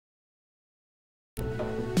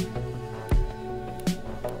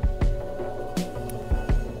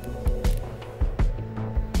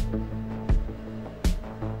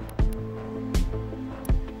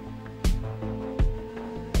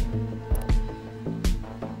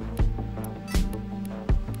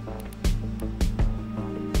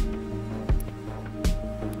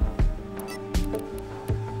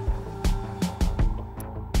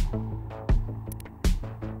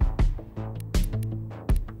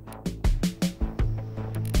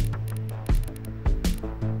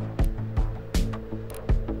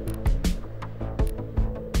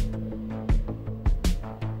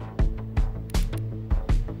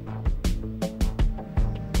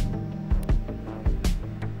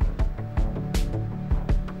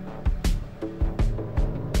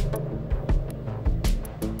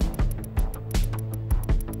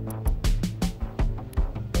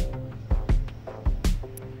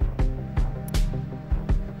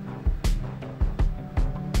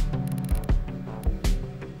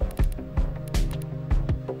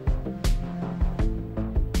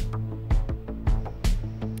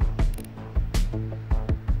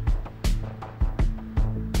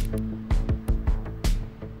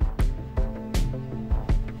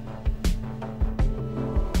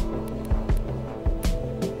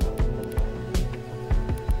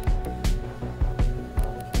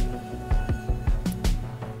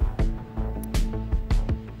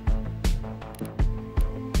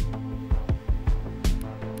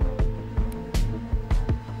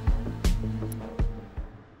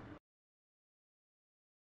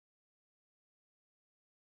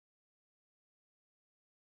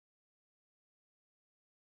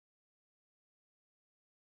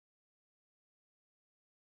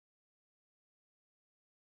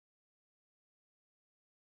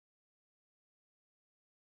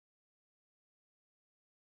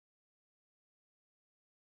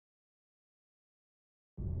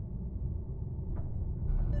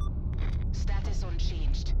status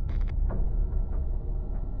unchanged.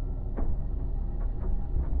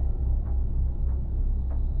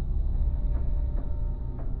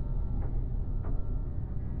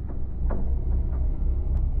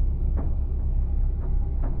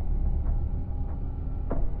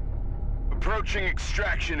 Approaching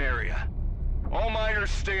extraction area. All miners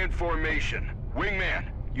stay in formation. Wingman,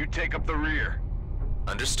 you take up the rear.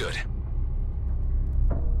 Understood.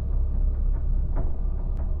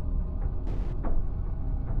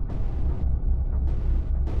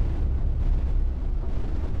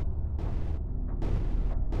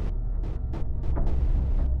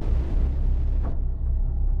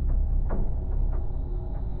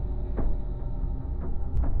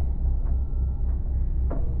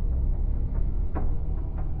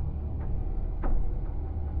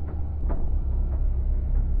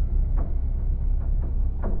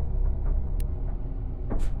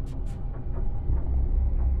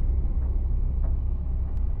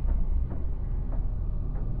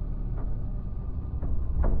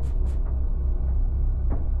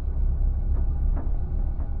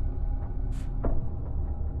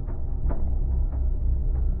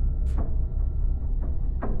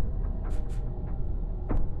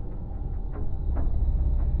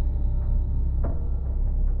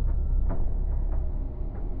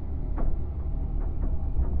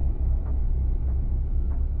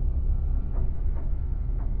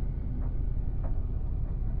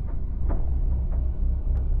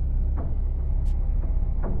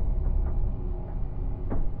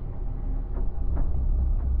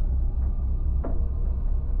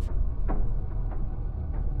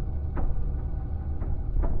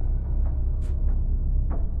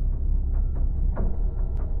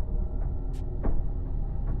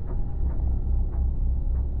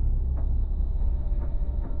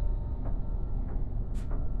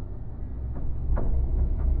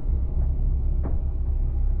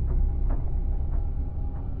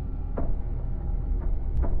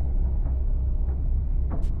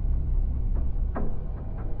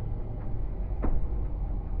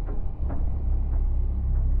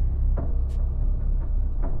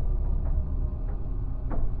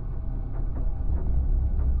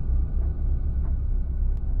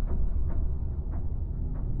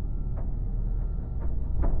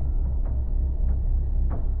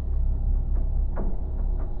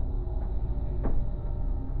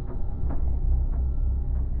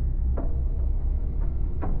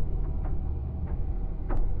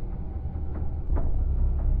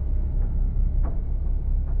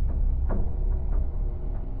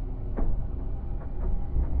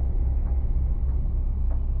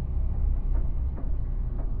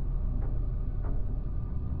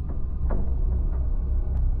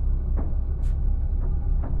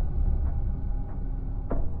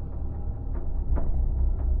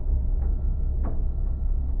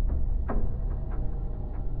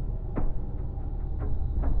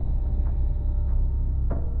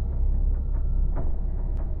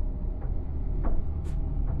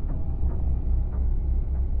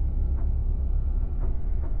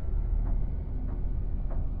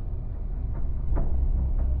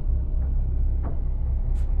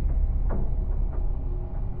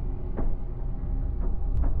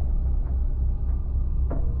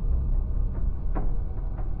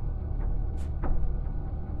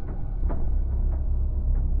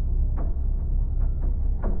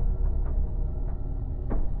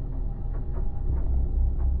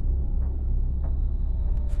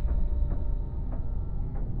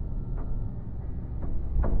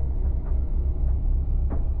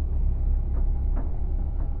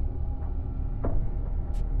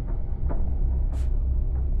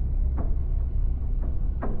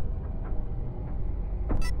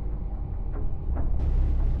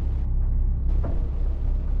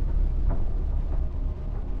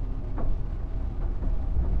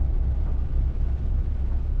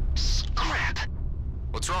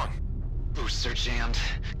 Boosts are jammed.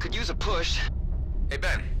 Could use a push. Hey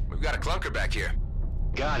Ben, we've got a clunker back here.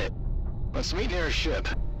 Got it. Let's meet near a ship.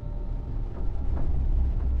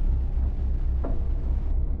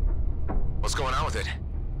 What's going on with it?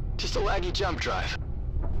 Just a laggy jump drive.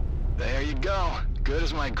 There you go. Good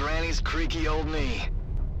as my granny's creaky old knee.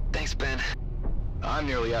 Thanks, Ben. I'm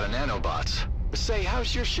nearly out of nanobots. Say,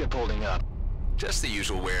 how's your ship holding up? Just the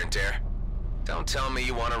usual wear and tear. Don't tell me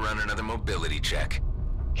you want to run another mobility check.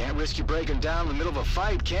 Can't risk you breaking down in the middle of a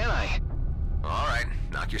fight, can I? All right,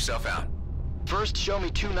 knock yourself out. First, show me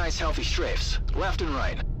two nice healthy strafes, left and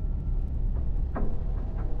right.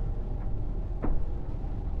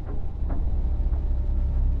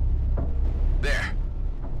 There.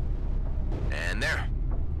 And there.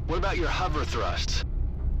 What about your hover thrusts?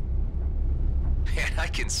 Man, I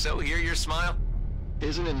can so hear your smile.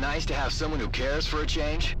 Isn't it nice to have someone who cares for a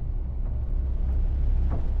change?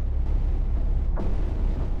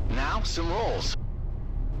 Now, some rolls.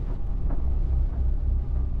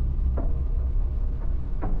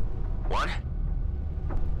 One.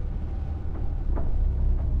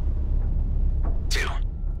 Two.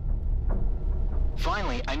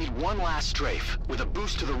 Finally, I need one last strafe, with a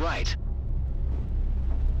boost to the right.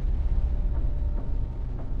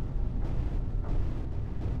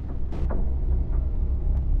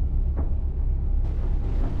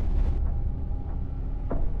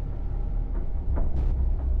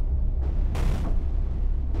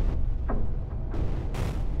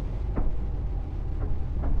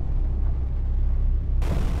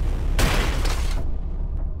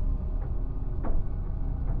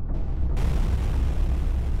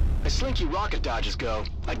 Slinky rocket dodges go,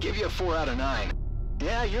 I'd give you a 4 out of 9.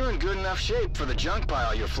 Yeah, you're in good enough shape for the junk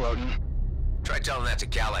pile you're floating. Try telling that to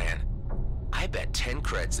Callahan. I bet 10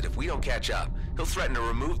 creds that if we don't catch up, he'll threaten to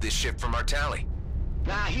remove this ship from our tally.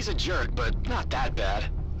 Nah, he's a jerk, but not that bad.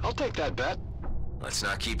 I'll take that bet. Let's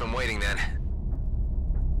not keep him waiting then.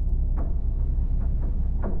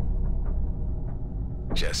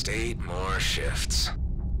 Just 8 more shifts.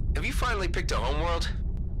 Have you finally picked a homeworld?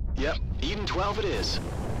 Yep, Eden 12 it is.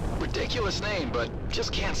 Ridiculous name, but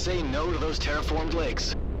just can't say no to those terraformed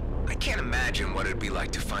lakes. I can't imagine what it'd be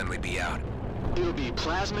like to finally be out. It'll be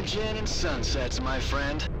plasmagen and sunsets, my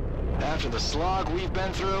friend. After the slog we've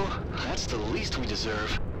been through, that's the least we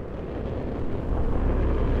deserve.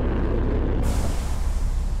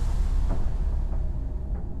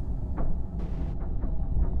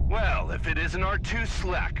 Well, if it isn't our 2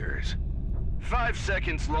 slackers. 5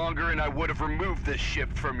 seconds longer and I would have removed this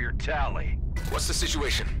ship from your tally. What's the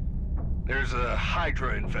situation? There's a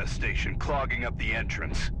Hydra infestation clogging up the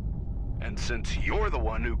entrance. And since you're the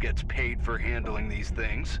one who gets paid for handling these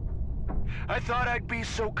things, I thought I'd be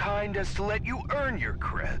so kind as to let you earn your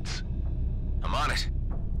creds. I'm on it.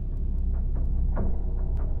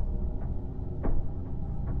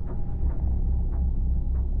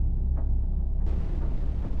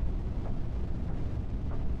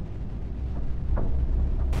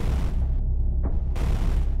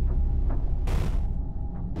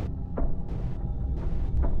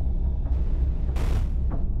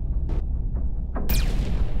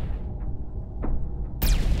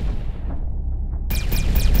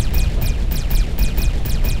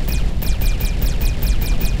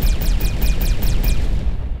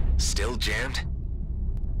 Jammed?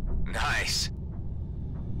 Nice.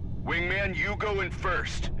 Wingman, you go in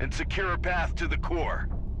first and secure a path to the core.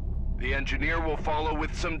 The engineer will follow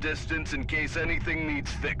with some distance in case anything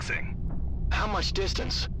needs fixing. How much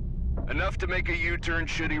distance? Enough to make a U-turn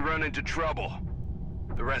should he run into trouble.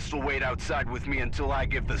 The rest will wait outside with me until I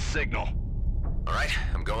give the signal. All right,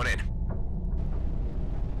 I'm going in.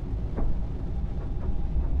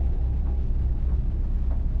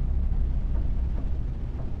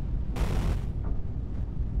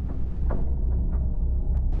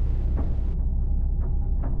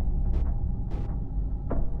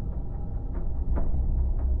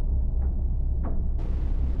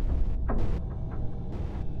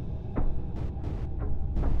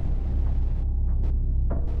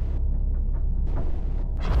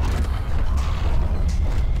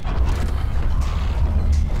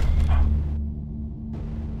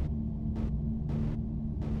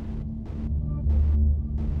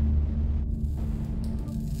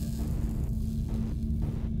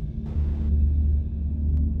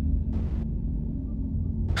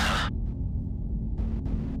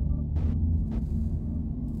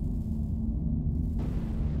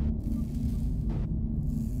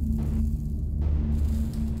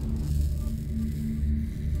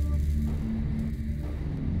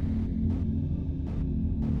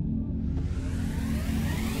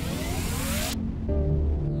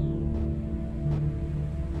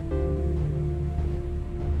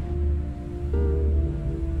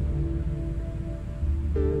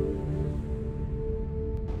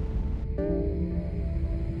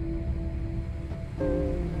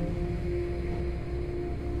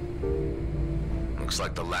 Looks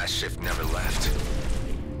like the last shift never left.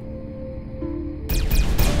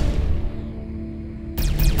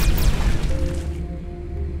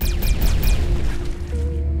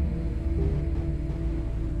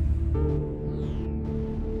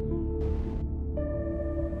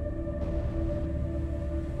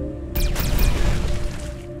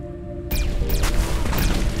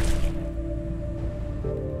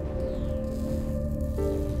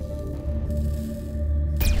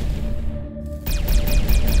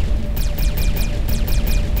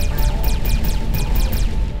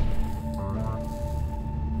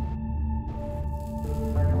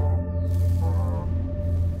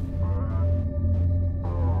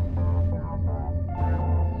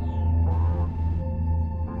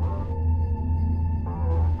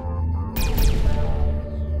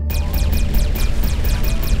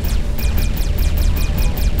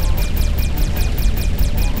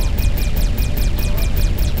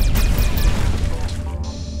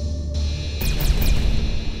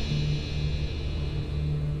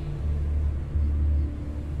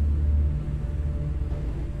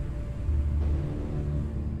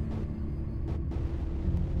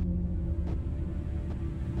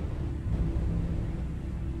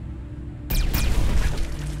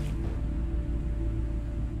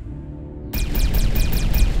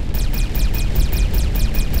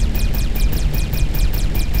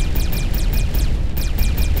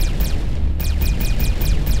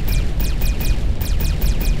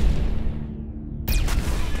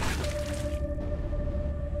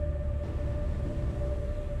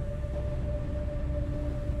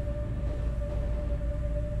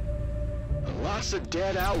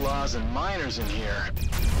 dead outlaws and miners in here.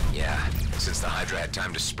 Yeah, since the Hydra had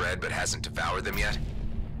time to spread but hasn't devoured them yet,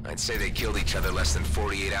 I'd say they killed each other less than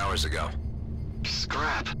 48 hours ago.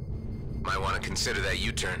 Scrap. Might want to consider that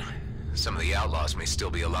U-turn. Some of the outlaws may still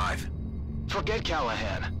be alive. Forget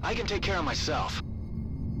Callahan. I can take care of myself.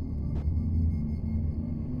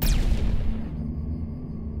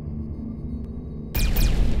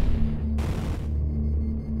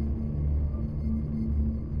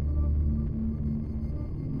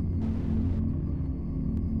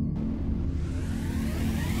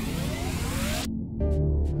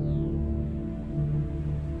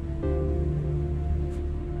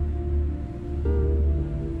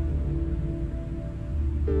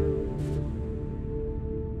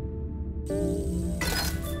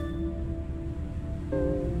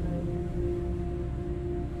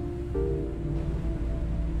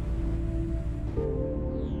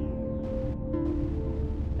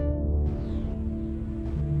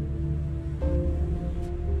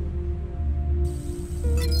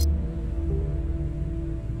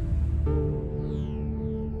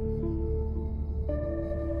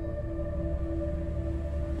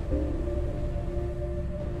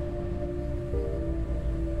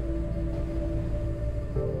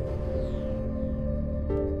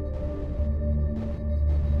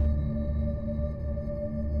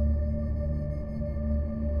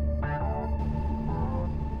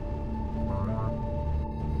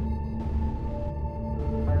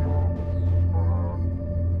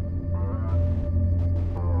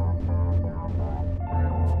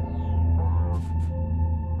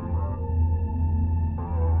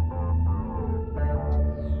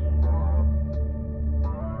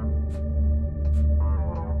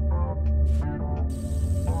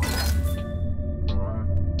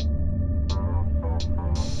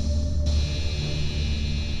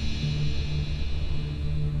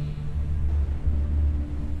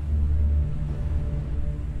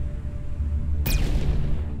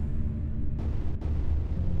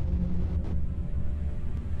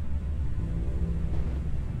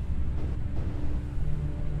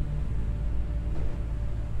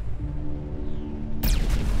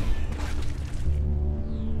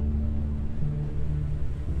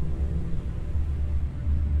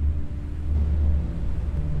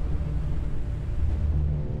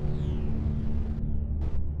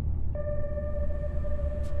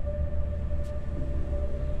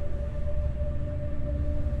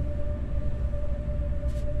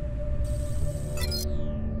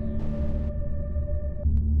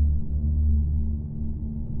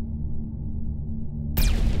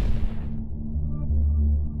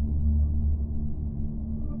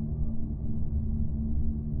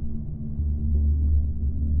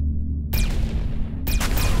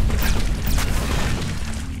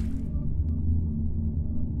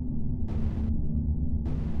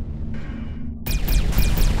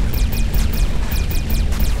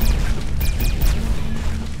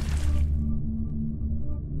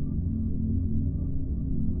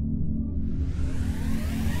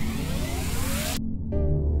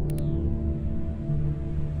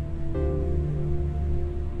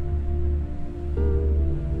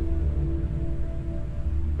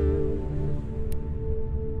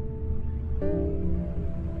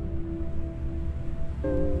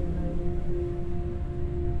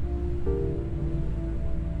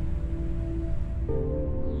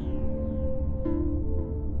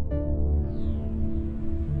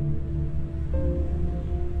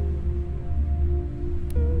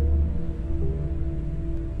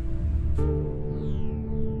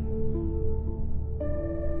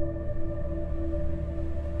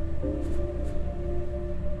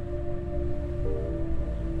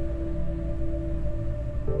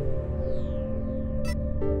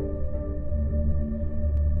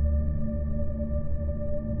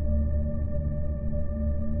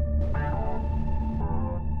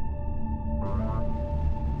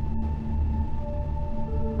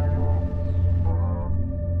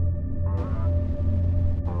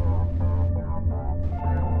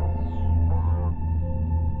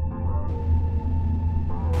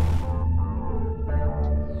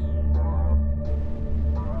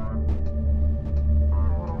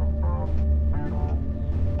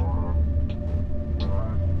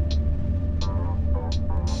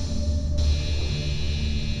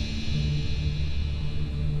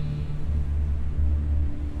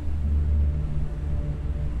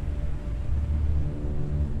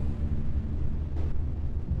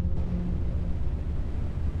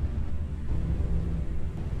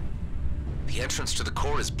 The entrance to the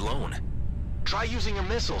core is blown. Try using your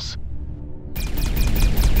missiles.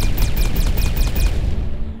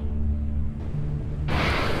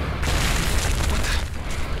 What the?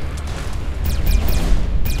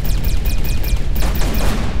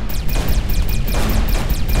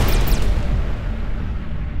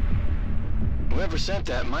 90%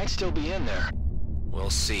 that might still be in there. We'll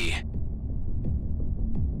see.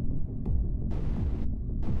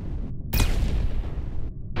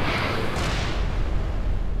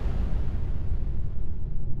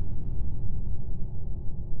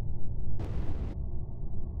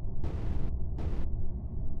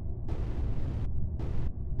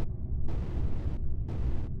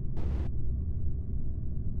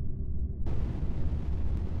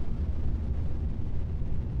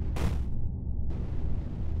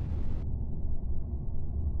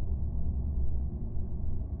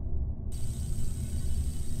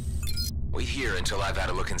 Wait here until I've had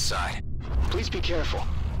a look inside. Please be careful.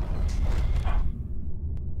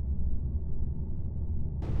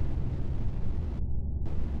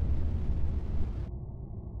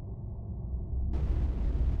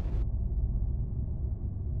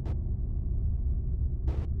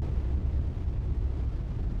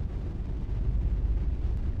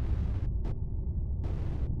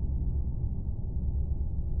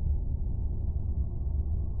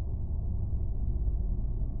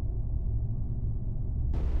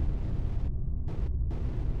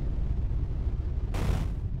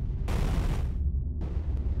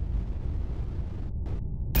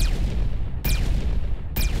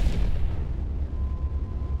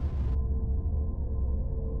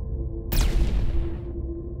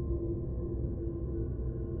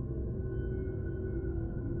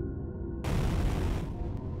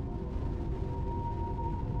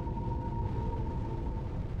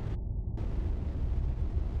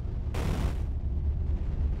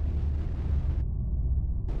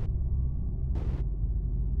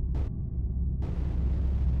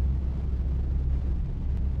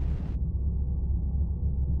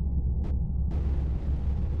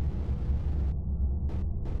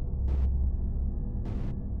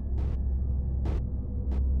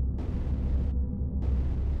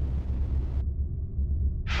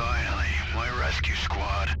 Rescue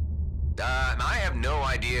squad. I have no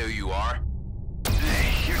idea who you are.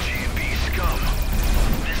 Hey, you're G&B scum.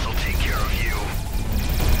 This'll take care of you.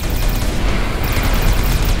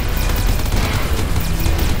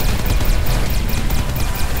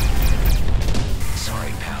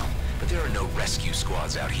 Sorry, pal, but there are no rescue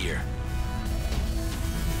squads out here.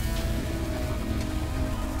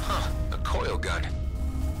 Huh, a coil gun.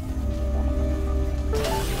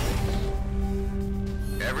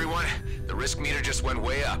 Everyone, the risk meter just went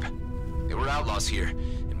way up. There were outlaws here,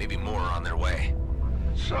 and maybe more are on their way.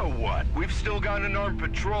 So what? We've still got an armed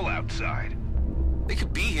patrol outside. They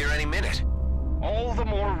could be here any minute. All the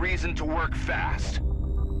more reason to work fast.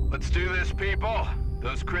 Let's do this, people.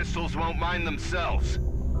 Those crystals won't mind themselves.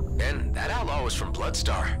 And that outlaw was from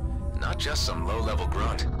Bloodstar, not just some low-level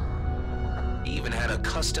grunt. He even had a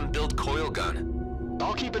custom-built coil gun.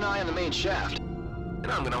 I'll keep an eye on the main shaft. And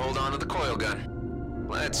I'm gonna hold on to the coil gun.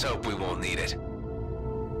 Let's hope we won't need it.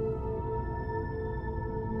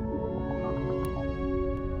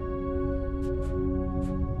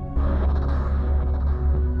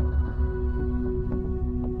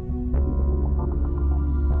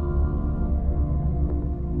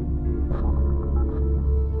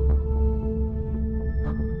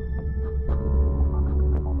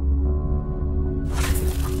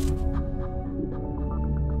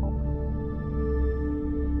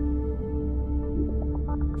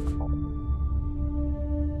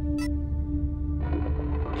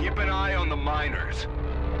 Miners.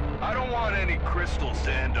 I don't want any crystals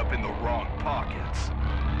to end up in the wrong pockets.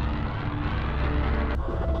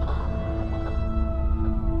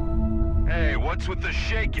 Hey, what's with the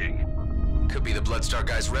shaking? Could be the Bloodstar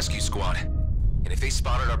guys' rescue squad. And if they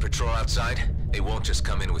spotted our patrol outside, they won't just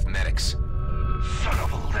come in with medics. Son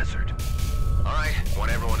of a lizard. All right,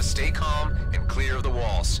 want everyone to stay calm and clear of the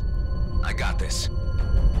walls. I got this.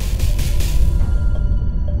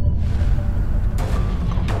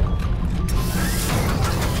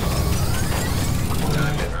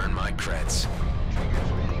 Time to earn my creds.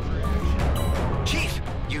 Chief,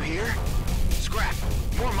 you here? Scrap,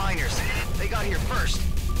 more miners. They got here first.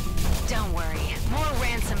 Don't worry, more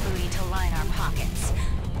ransom booty to line our pockets.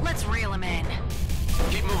 Let's reel them in.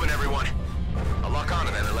 Keep moving, everyone. I'll lock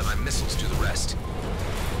onto them and let my missiles do the rest.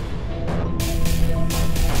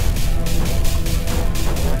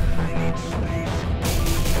 I need space.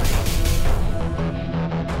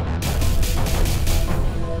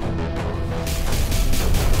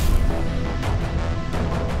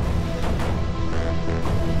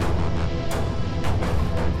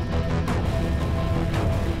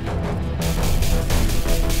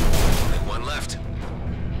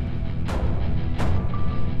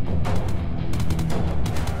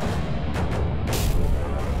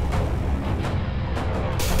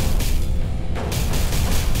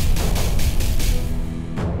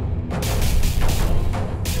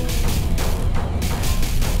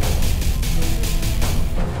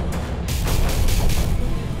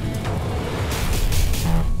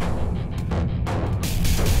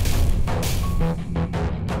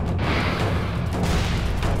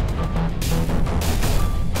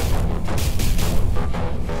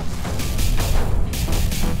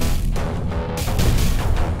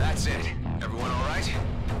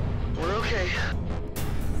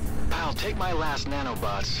 fast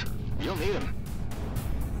nanobots. You'll need them.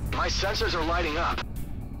 My sensors are lighting up.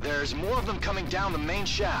 There's more of them coming down the main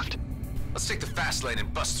shaft. Let's take the fast lane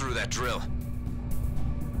and bust through that drill.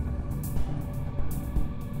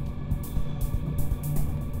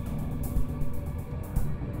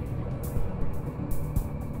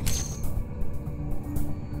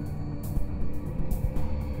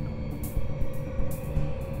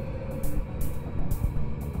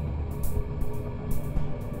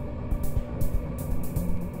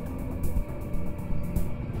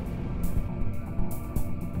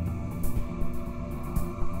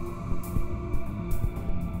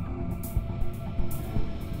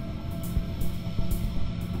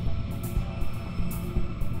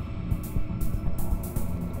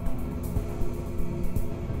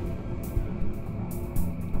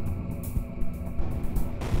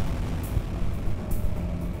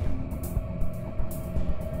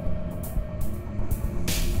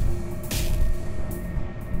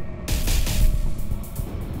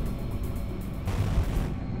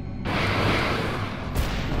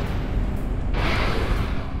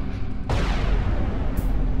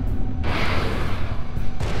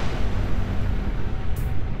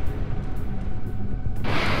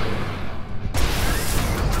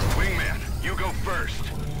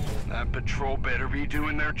 Patrol better be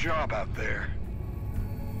doing their job out there.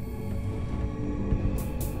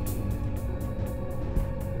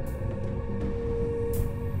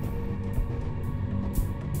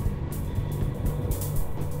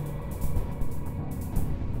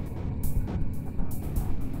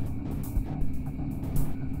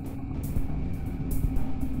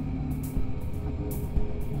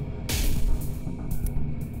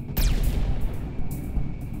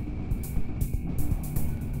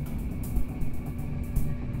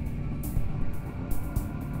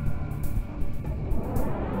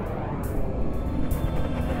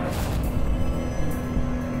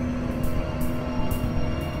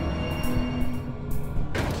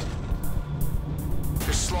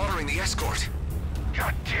 The escort.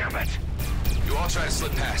 God damn it! You all try to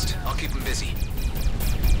slip past. I'll keep them busy.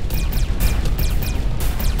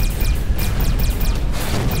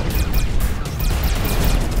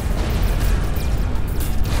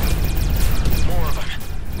 More of them.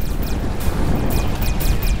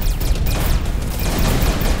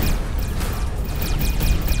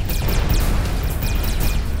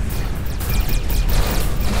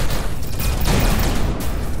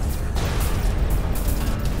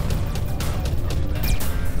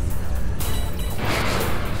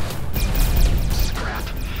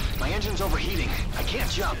 Overheating. I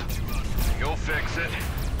can't jump. You'll fix it.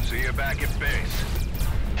 See you back at base.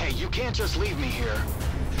 Hey, you can't just leave me here.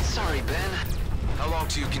 Sorry, Ben. How long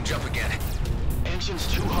till you can jump again? Engine's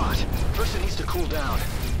too hot. First it needs to cool down.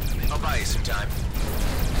 I'll buy you some time.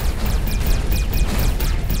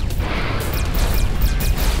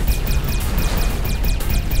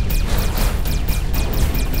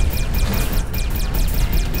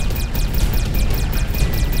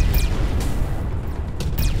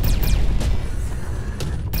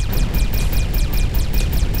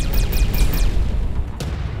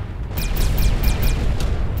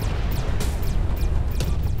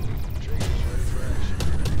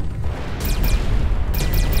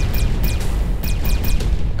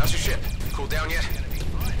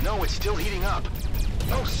 No, it's still heating up.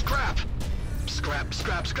 Oh, scrap! Scrap,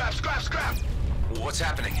 scrap, scrap, scrap, scrap! What's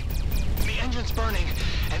happening? The engine's burning,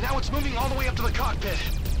 and now it's moving all the way up to the cockpit.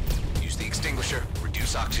 Use the extinguisher,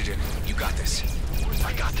 reduce oxygen. You got this.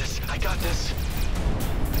 I got this, I got this.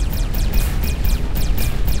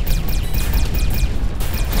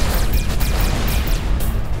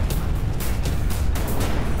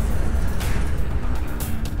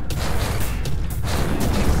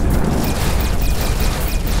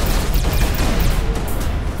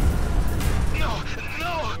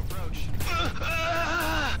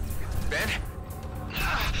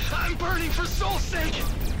 I'm burning for soul's sake!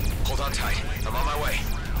 Hold on tight. I'm on my way.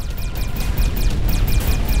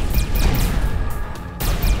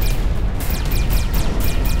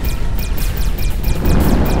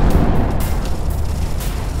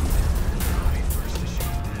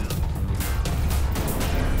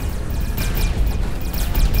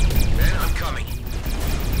 Ben, I'm coming.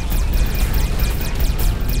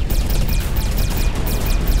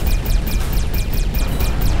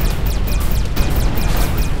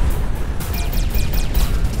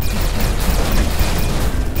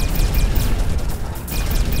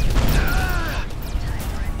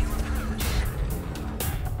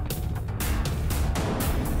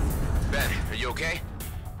 Okay?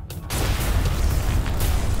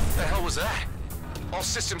 What the hell was that? All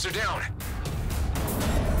systems are down.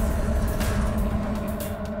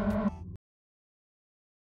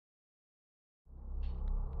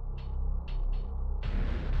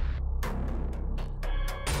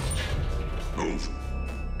 Move.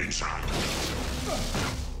 Inside.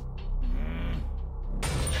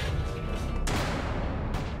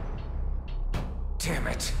 Damn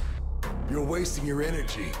it. You're wasting your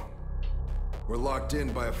energy. We're locked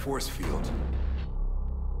in by a force field.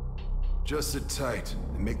 Just sit tight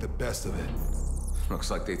and make the best of it.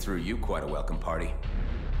 Looks like they threw you quite a welcome party.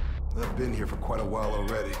 I've been here for quite a while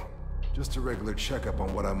already. Just a regular checkup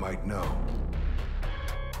on what I might know.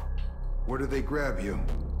 Where did they grab you?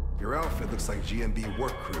 Your outfit looks like GMB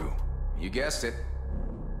work crew. You guessed it.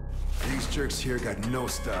 These jerks here got no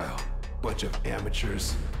style. Bunch of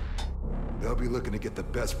amateurs. They'll be looking to get the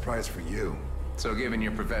best price for you. So given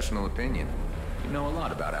your professional opinion, you know a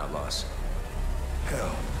lot about outlaws.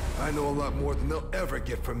 Hell, I know a lot more than they'll ever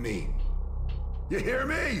get from me. You hear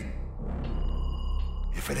me?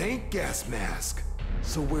 If it ain't Gas Mask,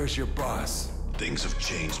 so where's your boss? Things have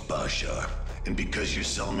changed, Bashar. And because your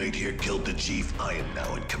cellmate here killed the chief, I am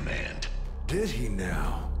now in command. Did he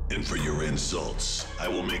now? And for your insults, I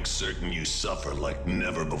will make certain you suffer like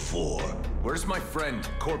never before. Where's my friend,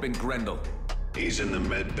 Corbin Grendel? He's in the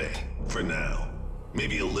med bay, for now.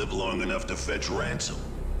 Maybe he'll live long enough to fetch ransom.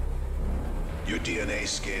 Your DNA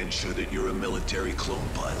scan showed that you're a military clone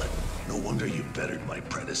pilot. No wonder you bettered my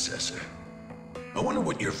predecessor. I wonder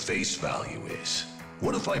what your face value is.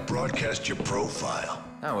 What if I broadcast your profile?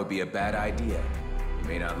 That would be a bad idea. You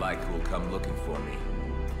may not like who'll come looking for me.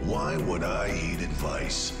 Why would I heed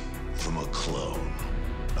advice from a clone?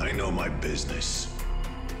 I know my business.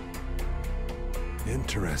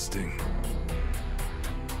 Interesting.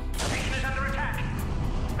 Station is under attack!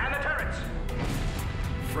 And the turrets!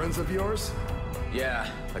 Friends of yours? Yeah,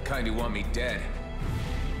 the kind who want me dead.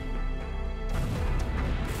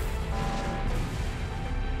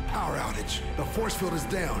 Power outage. The force field is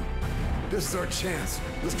down. This is our chance.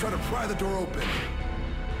 Let's try to pry the door open.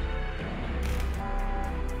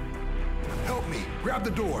 Help me. Grab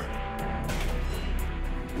the door.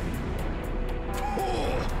 Pull.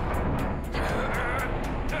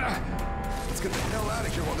 Let's get the hell out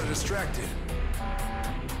of here while they're distracted.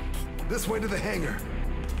 This way to the hangar.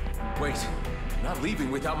 Wait, I'm not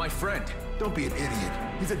leaving without my friend. Don't be an idiot.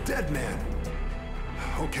 He's a dead man.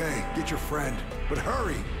 Okay, get your friend, but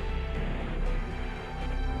hurry.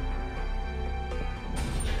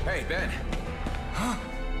 Hey, Ben. Huh?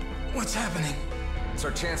 What's happening? It's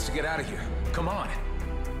our chance to get out of here. Come on.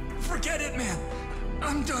 Forget it, man.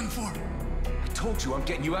 I'm done for. I told you I'm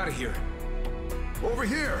getting you out of here. Over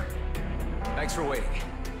here. Thanks for waiting.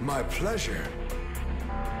 My pleasure.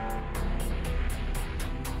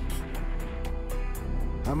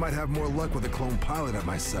 I might have more luck with a clone pilot at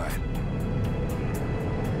my side.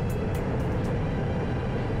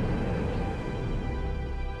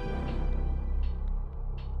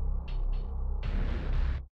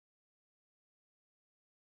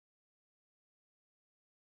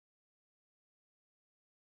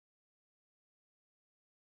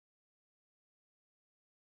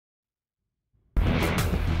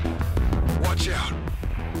 Watch out.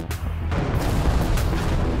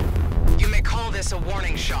 You may call this a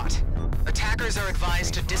warning shot. Attackers are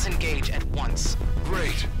advised to disengage at once.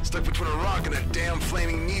 Great. Stuck between a rock and a damn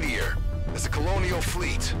flaming meteor. It's a colonial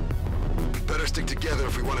fleet. We better stick together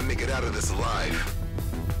if we want to make it out of this alive.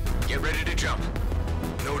 Get ready to jump.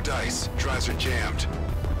 No dice. Drives are jammed.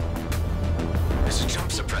 There's a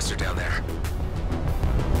jump suppressor down there.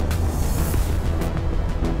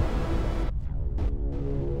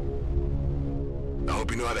 I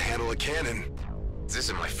hope you know how to handle a cannon. This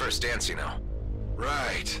isn't my first dance, you know.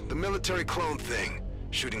 Right. The military clone thing.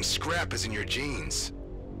 Shooting scrap is in your genes.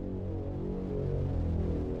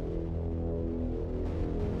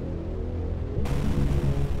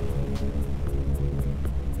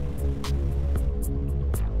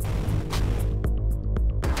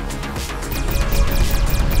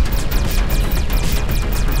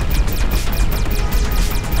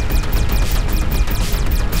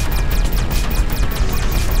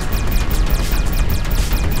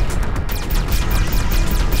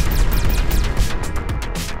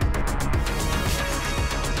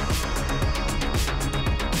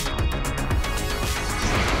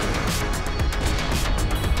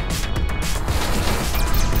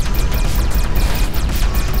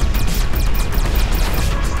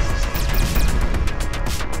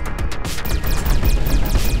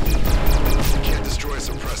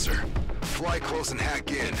 And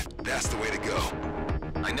hack in. That's the way to go.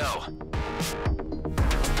 I know.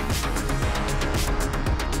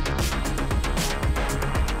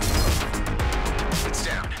 It's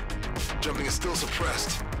down. Jumping is still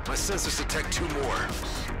suppressed. My sensors detect 2 more.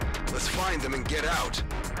 Let's find them and get out.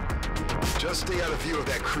 Just stay out of view of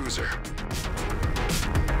that cruiser.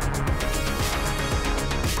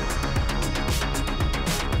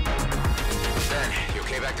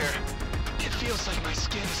 okay back there? It feels like my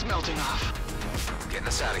skin is melting off. Getting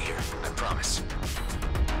us out of here, I promise.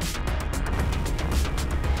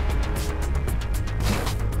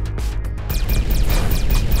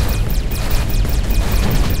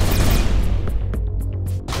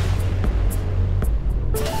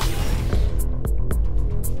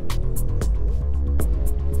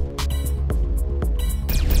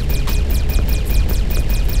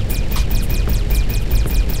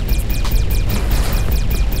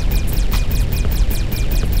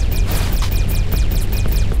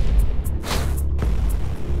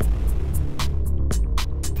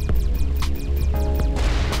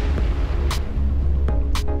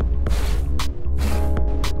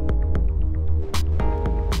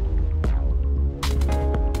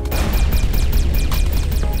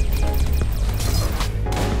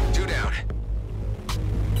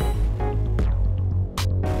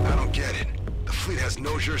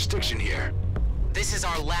 Jurisdiction here. This is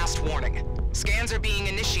our last warning. Scans are being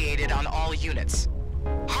initiated on all units.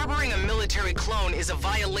 Harboring a military clone is a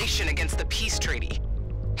violation against the peace treaty.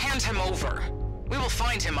 Hand him over. We will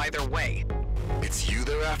find him either way. It's you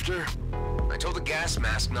they're after? I told the gas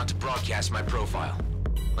mask not to broadcast my profile.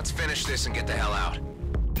 Let's finish this and get the hell out.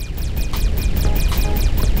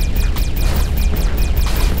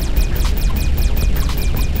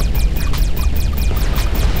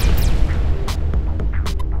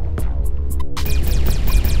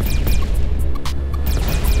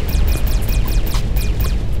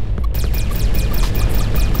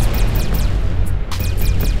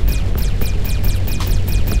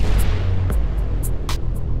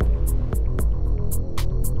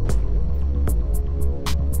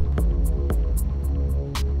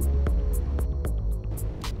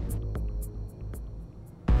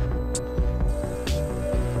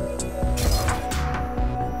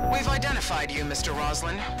 You, Mr.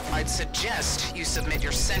 Roslin. I'd suggest you submit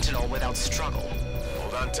your Sentinel without struggle.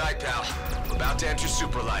 Hold on tight, pal. We're about to enter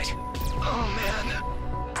Superlight. Oh, man.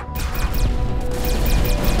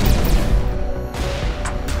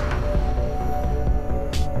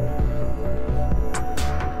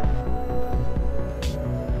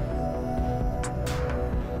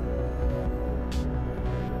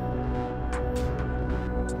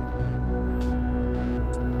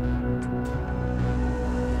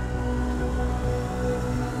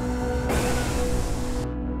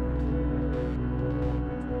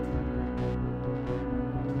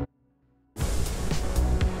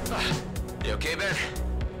 You okay, Ben?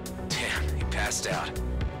 Damn, he passed out.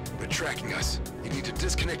 They're tracking us. You need to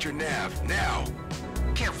disconnect your nav, now!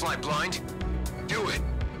 Can't fly blind. Do it!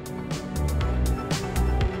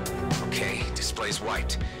 Okay, display's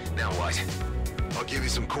wiped. Now what? I'll give you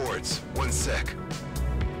some cords. 1 sec.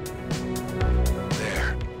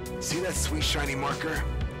 There. See that sweet shiny marker?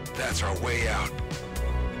 That's our way out.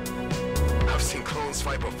 I've seen clones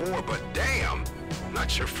fight before, but damn!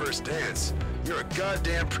 Not your first dance. You're a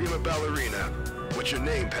goddamn prima ballerina. What's your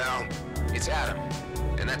name, pal? It's Adam.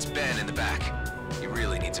 And that's Ben in the back. He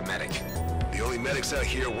really needs a medic. The only medics out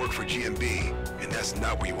here work for GMB, and that's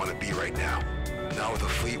not where you want to be right now. Not with a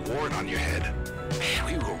fleet warrant on your head. Man,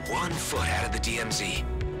 we were 1 foot out of the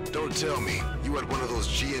DMZ. Don't tell me you had one of those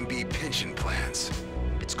GMB pension plans.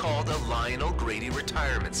 It's called a Lionel Grady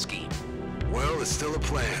retirement scheme. Well, it's still a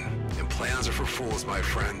plan, and plans are for fools, my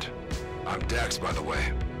friend. I'm Dax, by the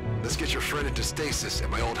way. Let's get your friend into stasis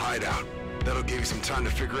at my old hideout. That'll give you some time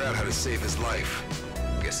to figure out how to save his life.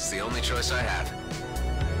 Guess it's the only choice I have.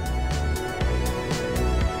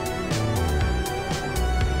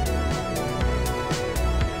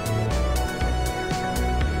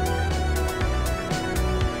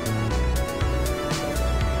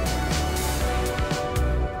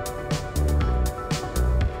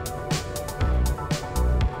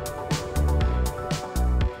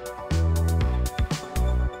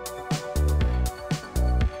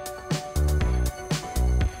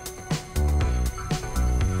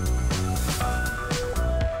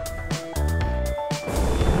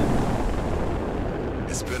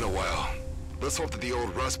 Let's hope that the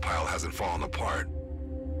old rust pile hasn't fallen apart.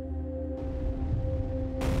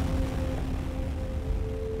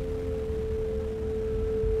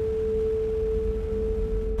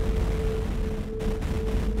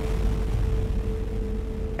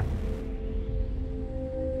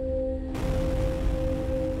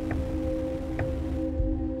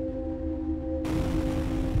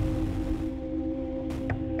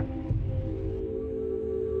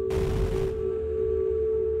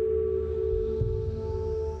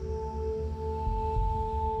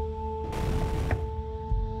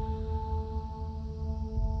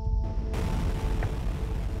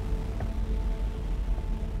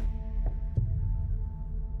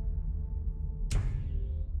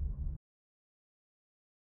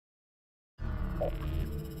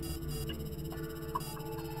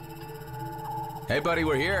 Hey buddy,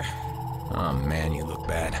 we're here. Oh man, you look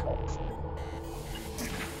bad.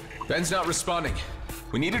 Ben's not responding.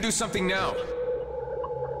 We need to do something now.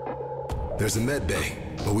 There's a med bay,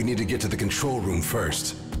 but we need to get to the control room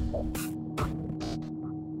first.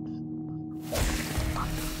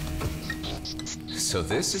 So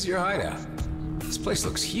this is your hideout. This place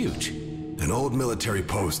looks huge. An old military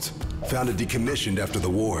post, founded decommissioned after the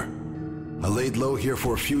war. I laid low here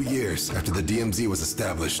for a few years after the DMZ was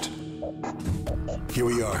established. Here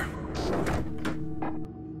we are.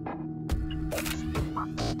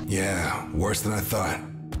 Yeah, worse than I thought.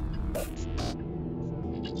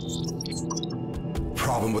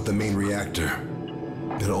 Problem with the main reactor.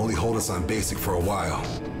 It'll only hold us on basic for a while.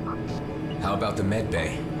 How about the med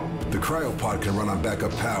bay? The cryopod can run on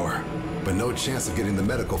backup power, but no chance of getting the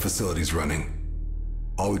medical facilities running.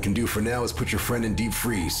 All we can do for now is put your friend in deep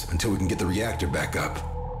freeze until we can get the reactor back up.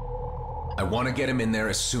 I want to get him in there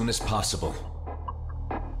as soon as possible.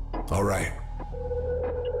 All right.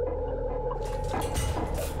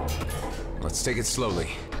 Let's take it slowly.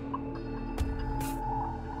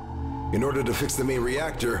 In order to fix the main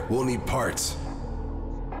reactor, we'll need parts.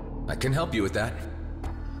 I can help you with that.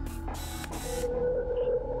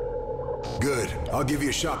 Good. I'll give you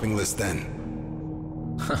a shopping list then.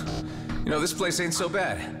 You know, this place ain't so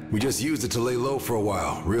bad. We just used it to lay low for a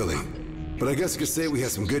while, really. But I guess you could say we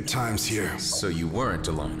had some good times here. So you weren't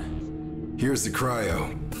alone. Here's the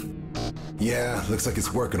cryo. Yeah, looks like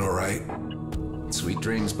it's working all right. Sweet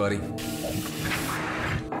dreams, buddy.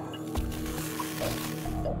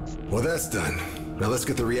 Well, that's done. Now let's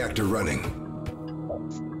get the reactor running.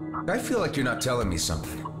 I feel like you're not telling me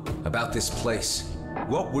something about this place.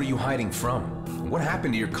 What were you hiding from? What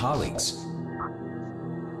happened to your colleagues?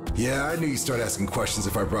 Yeah, I knew you'd start asking questions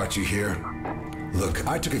if I brought you here. Look,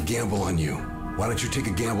 I took a gamble on you. Why don't you take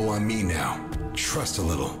a gamble on me now? Trust a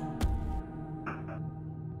little.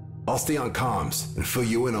 I'll stay on comms and fill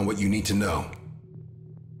you in on what you need to know.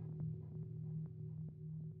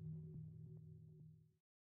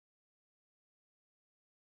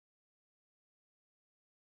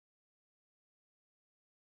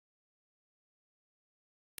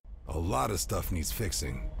 A lot of stuff needs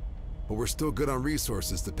fixing, but we're still good on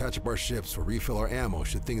resources to patch up our ships or refill our ammo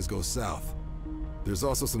should things go south. There's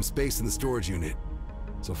also some space in the storage unit,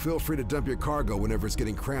 so feel free to dump your cargo whenever it's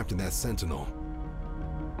getting cramped in that Sentinel.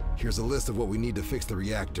 Here's a list of what we need to fix the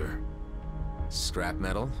reactor. Scrap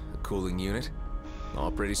metal, a cooling unit,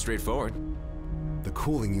 all pretty straightforward. The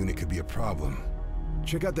cooling unit could be a problem.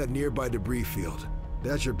 Check out that nearby debris field.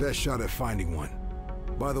 That's your best shot at finding one.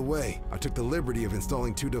 By the way, I took the liberty of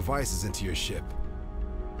installing 2 devices into your ship.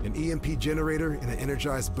 An EMP generator and an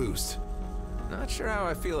energized boost. Not sure how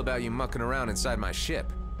I feel about you mucking around inside my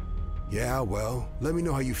ship. Yeah, well, let me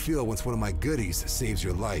know how you feel once one of my goodies saves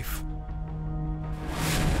your life.